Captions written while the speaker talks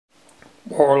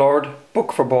Warlord,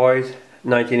 book for boys,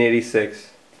 1986.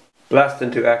 Blast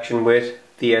into action with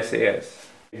the SAS.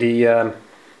 The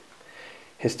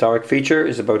historic feature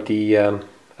is about the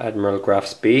Admiral Graf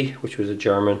Spee, which was a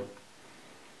German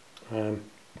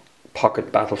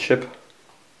pocket battleship.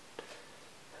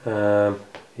 As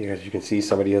you can see,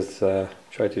 somebody has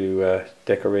tried to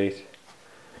decorate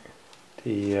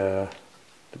the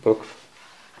book.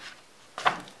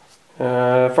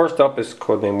 First up is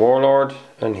codename Warlord,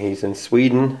 and he's in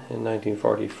Sweden in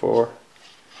 1944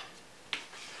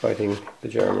 fighting the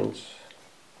Germans.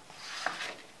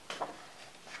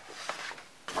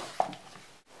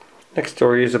 Next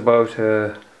story is about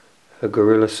a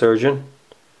guerrilla surgeon,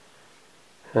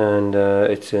 and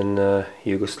it's in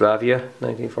Yugoslavia,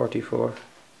 1944.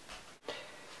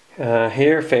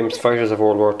 Here, famous fighters of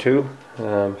World War II,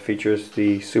 features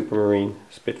the Supermarine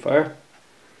Spitfire,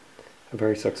 a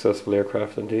very successful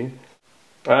aircraft indeed.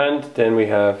 And then we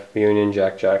have Union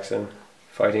Jack Jackson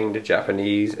fighting the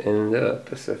Japanese in the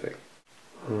Pacific.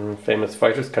 Famous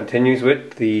fighters continues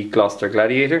with the Gloucester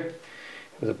Gladiator. It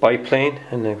was a biplane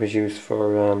and it was used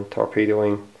for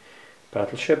torpedoing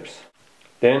battleships.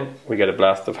 Then we get a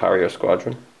blast of Harrier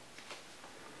Squadron.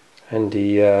 And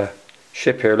the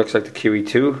ship here looks like the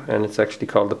QE2, and it's actually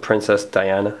called the Princess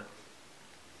Diana.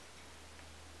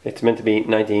 It's meant to be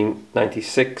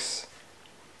 1996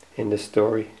 in this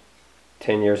story,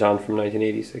 10 years on from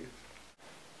 1986.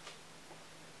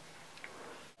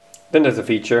 Then there's a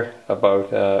feature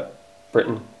about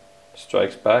Britain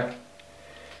Strikes Back.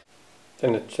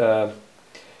 Then it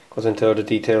goes into the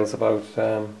details about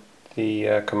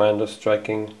the commandos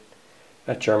striking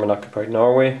at German occupied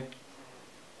Norway,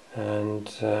 and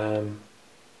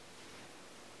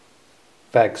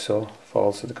Vagso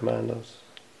falls to the commandos.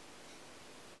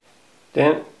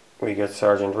 Then we get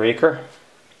Sergeant Raker.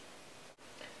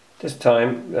 This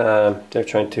time they're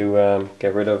trying to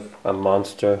get rid of a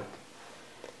monster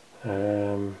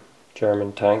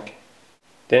German tank.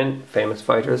 Then Famous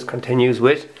Fighters continues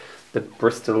with the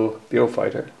Bristol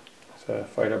Beaufighter. It's a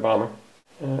fighter bomber.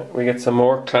 We get some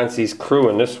more Clancy's crew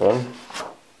in this one,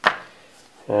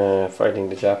 fighting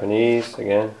the Japanese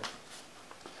again.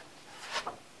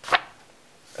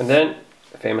 And then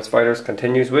Famous Fighters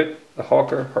continues with the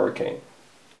Hawker Hurricane.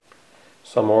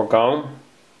 Some more Gong,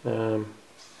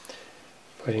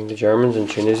 fighting the Germans in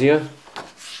Tunisia.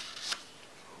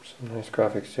 Some nice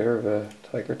graphics here of a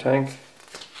Tiger tank,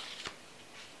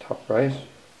 top right.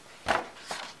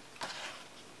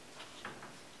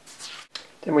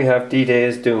 Then we have D-Day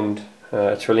is Doomed,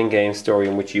 a thrilling game story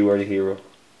in which you are the hero.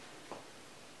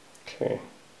 Okay,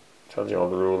 tells you all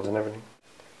the rules and everything.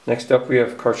 Next up we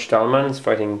have Kurt Stahlmann's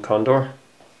fighting Condor.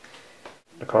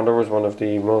 The Condor was one of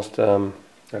the most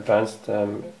advanced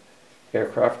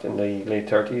aircraft in the late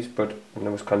 30s, but when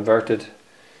it was converted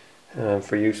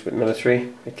for use with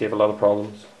military, it gave a lot of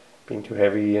problems, being too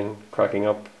heavy and cracking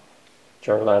up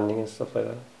during landing and stuff like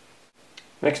that.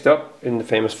 Next up in the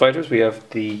Famous Fighters we have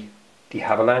the de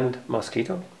Havilland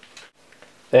Mosquito.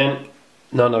 Then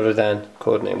none other than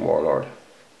codename Warlord,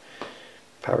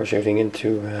 parachuting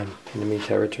into enemy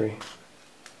territory.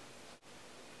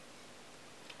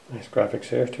 Nice graphics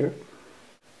here too.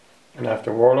 And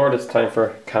after Warlord it's time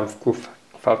for Kampfgruppe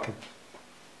Falcon.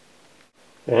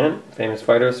 Then Famous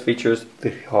Fighters features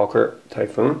the Hawker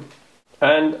Typhoon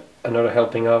and another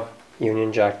helping of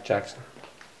Union Jack Jackson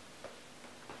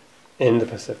in the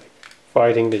Pacific,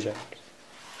 fighting the Japs.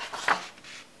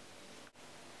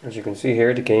 As you can see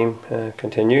here, the game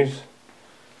continues.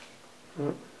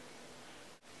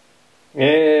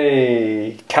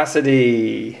 Yay!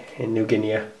 Cassidy in New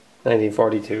Guinea,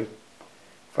 1942,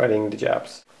 fighting the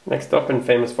Japs. Next up in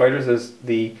Famous Fighters is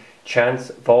the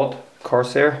Chance Vault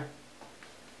Corsair,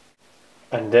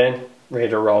 and then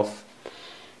Raider Rolf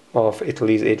off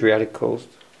Italy's Adriatic coast.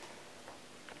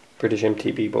 British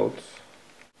MTB boats.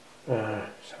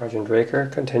 Sergeant Raker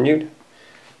continued,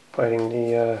 fighting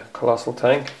the colossal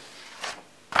tank.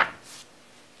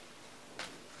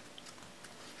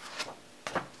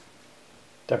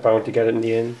 They're bound to get it in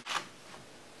the end.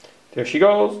 There she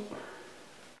goes.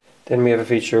 Then we have a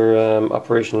feature,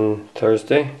 Operation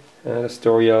Thursday, the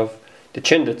story of the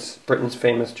Chindits, Britain's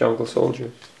famous jungle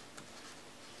soldiers.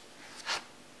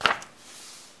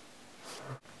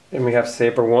 Then we have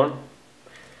Sabre 1,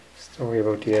 story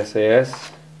about the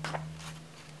SAS.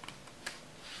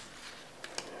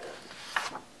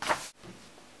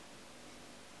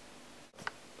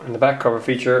 And the back cover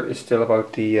feature is still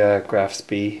about the Graf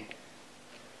Spee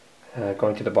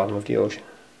going to the bottom of the ocean.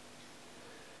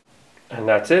 And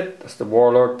that's it. That's the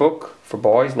Warlord book for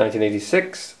boys,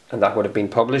 1986, and that would have been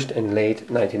published in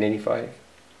late 1985,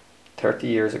 30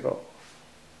 years ago.